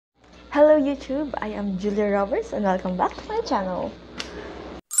Hello YouTube, I am Julia Roberts and welcome back to my channel.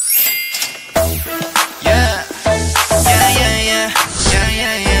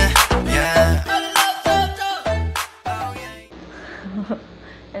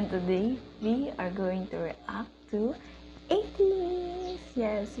 And today we are going to react to ATEEZ.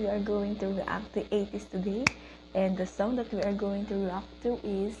 Yes, we are going to react to ATEEZ today, and the song that we are going to react to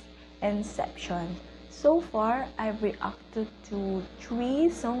is Inception. So far, I've reacted to 3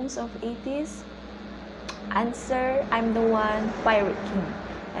 songs of ATEEZ. Answer, I'm the One, Pirate King.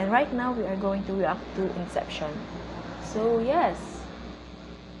 And right now, we are going to react to Inception. So yes,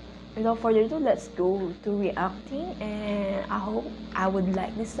 without further ado, let's go to reacting. And I hope I would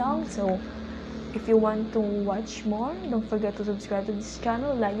like this song. So if you want to watch more, don't forget to subscribe to this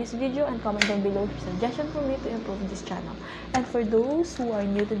channel, like this video, and comment down below your suggestion for me to improve this channel. And for those who are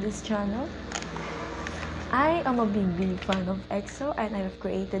new to this channel, I am a big fan of EXO, and I have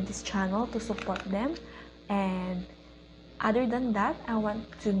created this channel to support them. And other than that, I want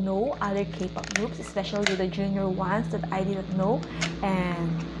to know other K-pop groups, especially the junior ones that I didn't know.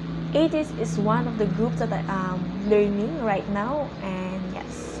 And ATEEZ is one of the groups that I am learning right now. And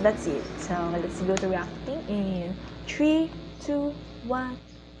yes, that's it. So let's go to reacting in 3, 2, 1.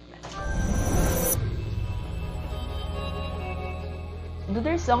 Do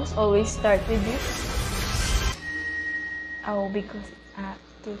their songs always start with this? Oh, because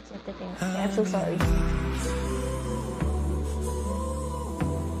I'm so sorry.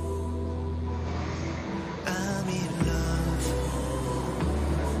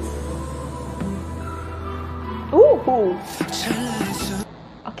 Ooh.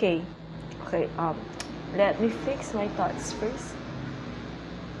 Okay. Let me fix my thoughts first.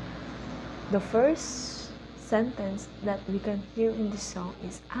 The first sentence that we can hear in the song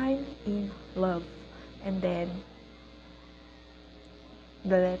is "I'm in love," and then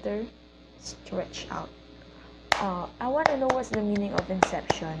the letter stretch out. I want to know what's the meaning of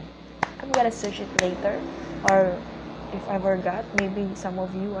Inception. I'm gonna search it later, or if I forgot, maybe some of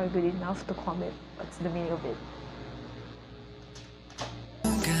you are good enough to comment what's the meaning of it.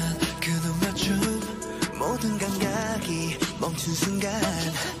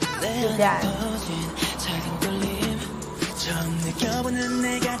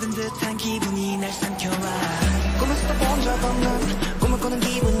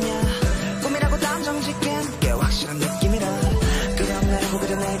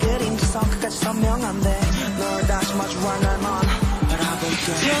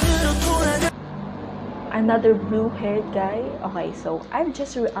 Another blue-haired guy. Okay, so I've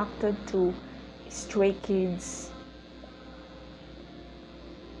just reacted to Stray Kids.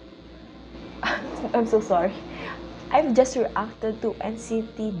 I'm so sorry. I've just reacted to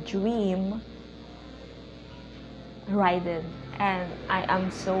NCT Dream Raiden, and I am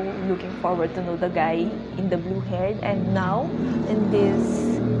so looking forward to know the guy in the blue-haired. And now in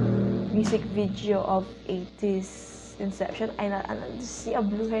this music video of ATEEZ Inception, I see a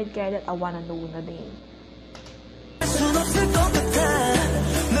blue-haired guy that I wanna know the name.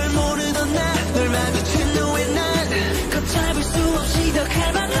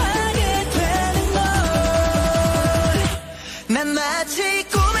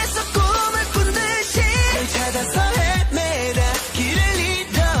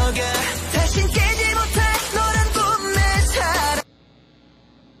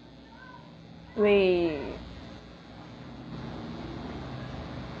 Wait,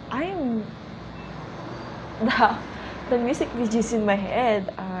 the music videos in my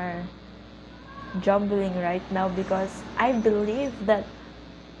head are jumbling right now, because I believe that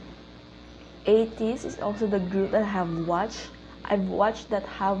ATEEZ is also the group that I've watched that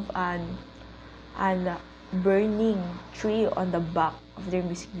have an burning tree on the back of their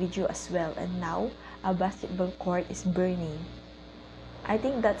music video as well, and now a basketball court is burning. I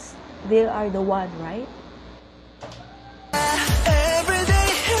think they are the one, right?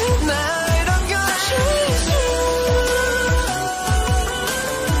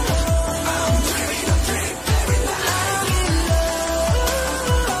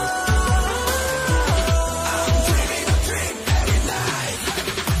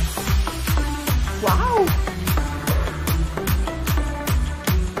 Wow!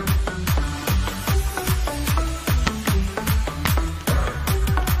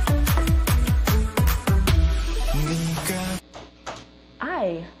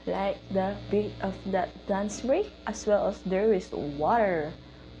 I like the beat of that dance break, as well as there is water.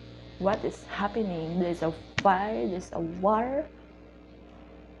 What is happening? There's a fire, there's a water.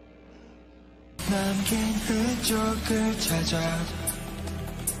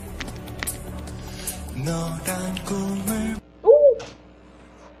 Ooh.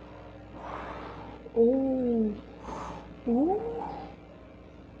 Oh. Ooh.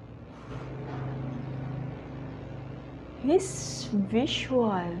 His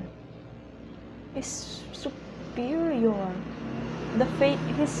visual is superior.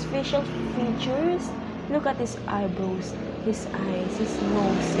 His facial features. Look at his eyebrows, his eyes, his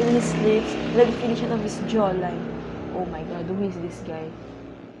nose, and his lips. The definition of his jawline. Oh my God, who is this guy?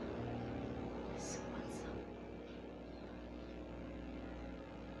 So handsome.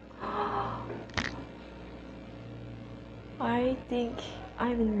 I think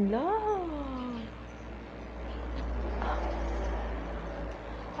I'm in love.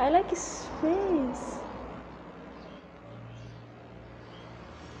 I like his face.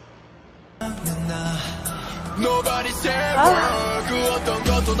 I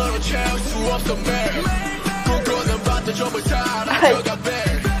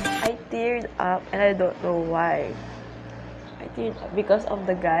teared up and I don't know why. I teared up because of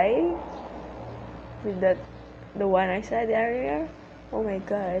the guy with the one I said earlier. Oh my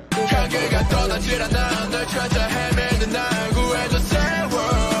God.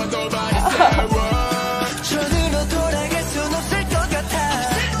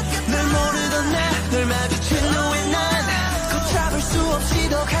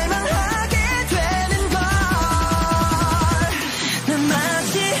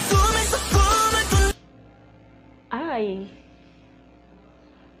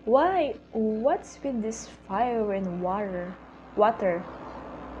 Why? What's with this fire and water? What's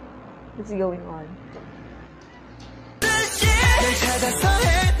going on?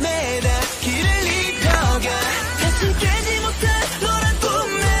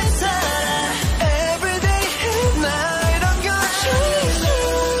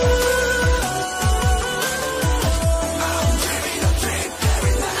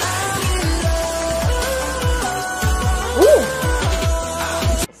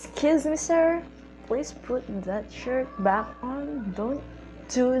 Excuse me, sir. Please put that shirt back on. Don't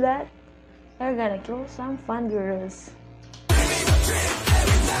do that. You're gonna kill some fun girls.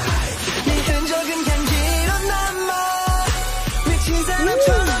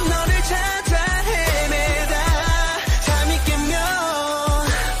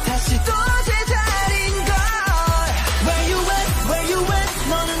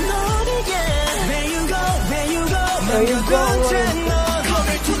 There you go.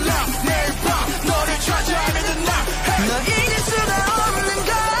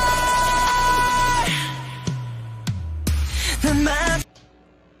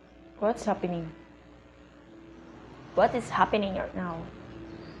 What's happening? What is happening right now?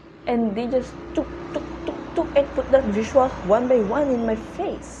 And they just took and put that visual one by one in my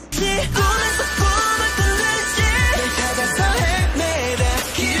face.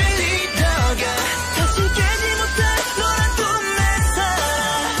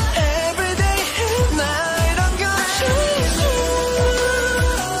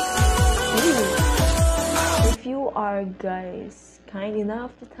 If you are guys kind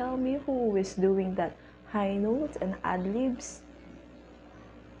enough to tell me who is doing that high notes and ad-libs,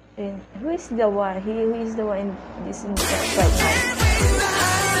 and who is the one? Who is the one in this right now?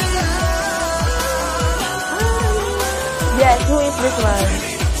 Yes, who is this one?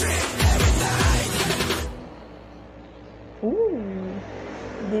 Ooh,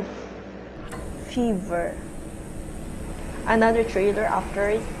 the fever. Another trailer after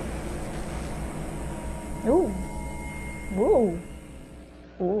it. Ooh, whoa.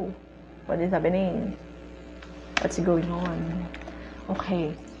 Oh, what is happening? What's going on?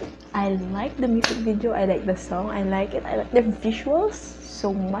 Okay, I like the music video, I like the song, I like it. I like the visuals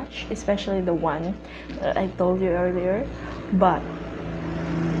so much, especially the one that I told you earlier. But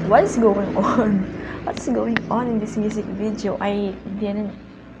what is going on? What's going on in this music video? I didn't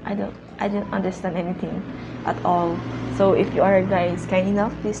understand anything at all. So if you are guys kind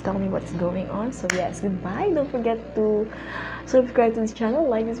enough, please tell me what's going on. So yes, goodbye. Don't forget to subscribe to this channel,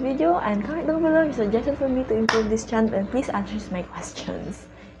 like this video, and comment down below your suggestion for me to improve this channel, and please answer my questions.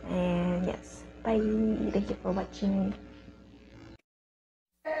 And yes, bye. Thank you for watching.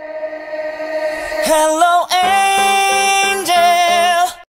 Hello.